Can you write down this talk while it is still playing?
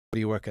what are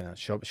you working on?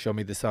 Show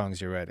me the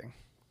songs you're writing.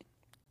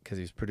 Because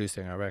he was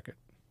producing our record.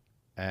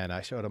 And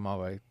I showed him all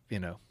my,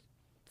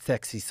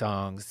 sexy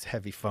songs,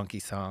 heavy, funky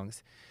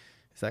songs.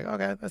 He's like,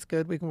 okay, that's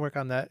good. We can work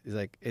on that. He's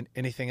like,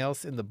 anything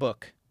else in the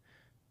book?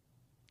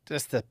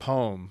 Just a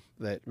poem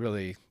that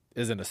really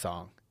isn't a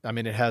song. I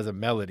mean, it has a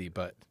melody,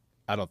 but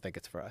I don't think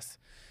it's for us.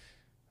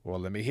 Well,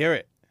 let me hear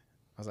it.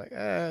 I was like,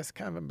 it's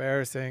kind of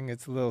embarrassing.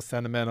 It's a little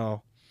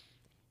sentimental.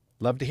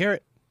 Love to hear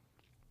it.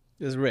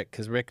 It was Rick,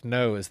 because Rick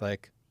knows,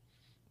 like,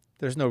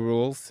 there's no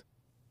rules.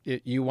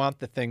 You want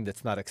the thing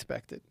that's not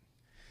expected.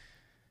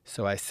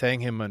 So I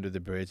sang him Under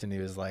the Bridge, and he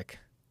was like,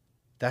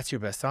 that's your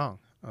best song.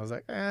 I was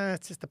like,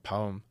 it's just a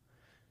poem.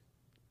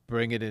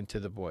 Bring it into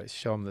the boys.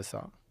 Show them the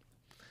song.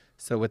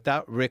 So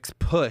without Rick's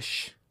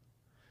push,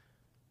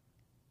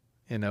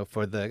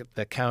 for the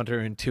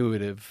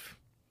counterintuitive,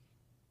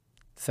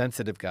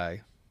 sensitive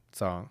guy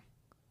song,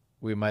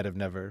 we might have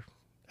never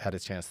had a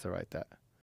chance to write that.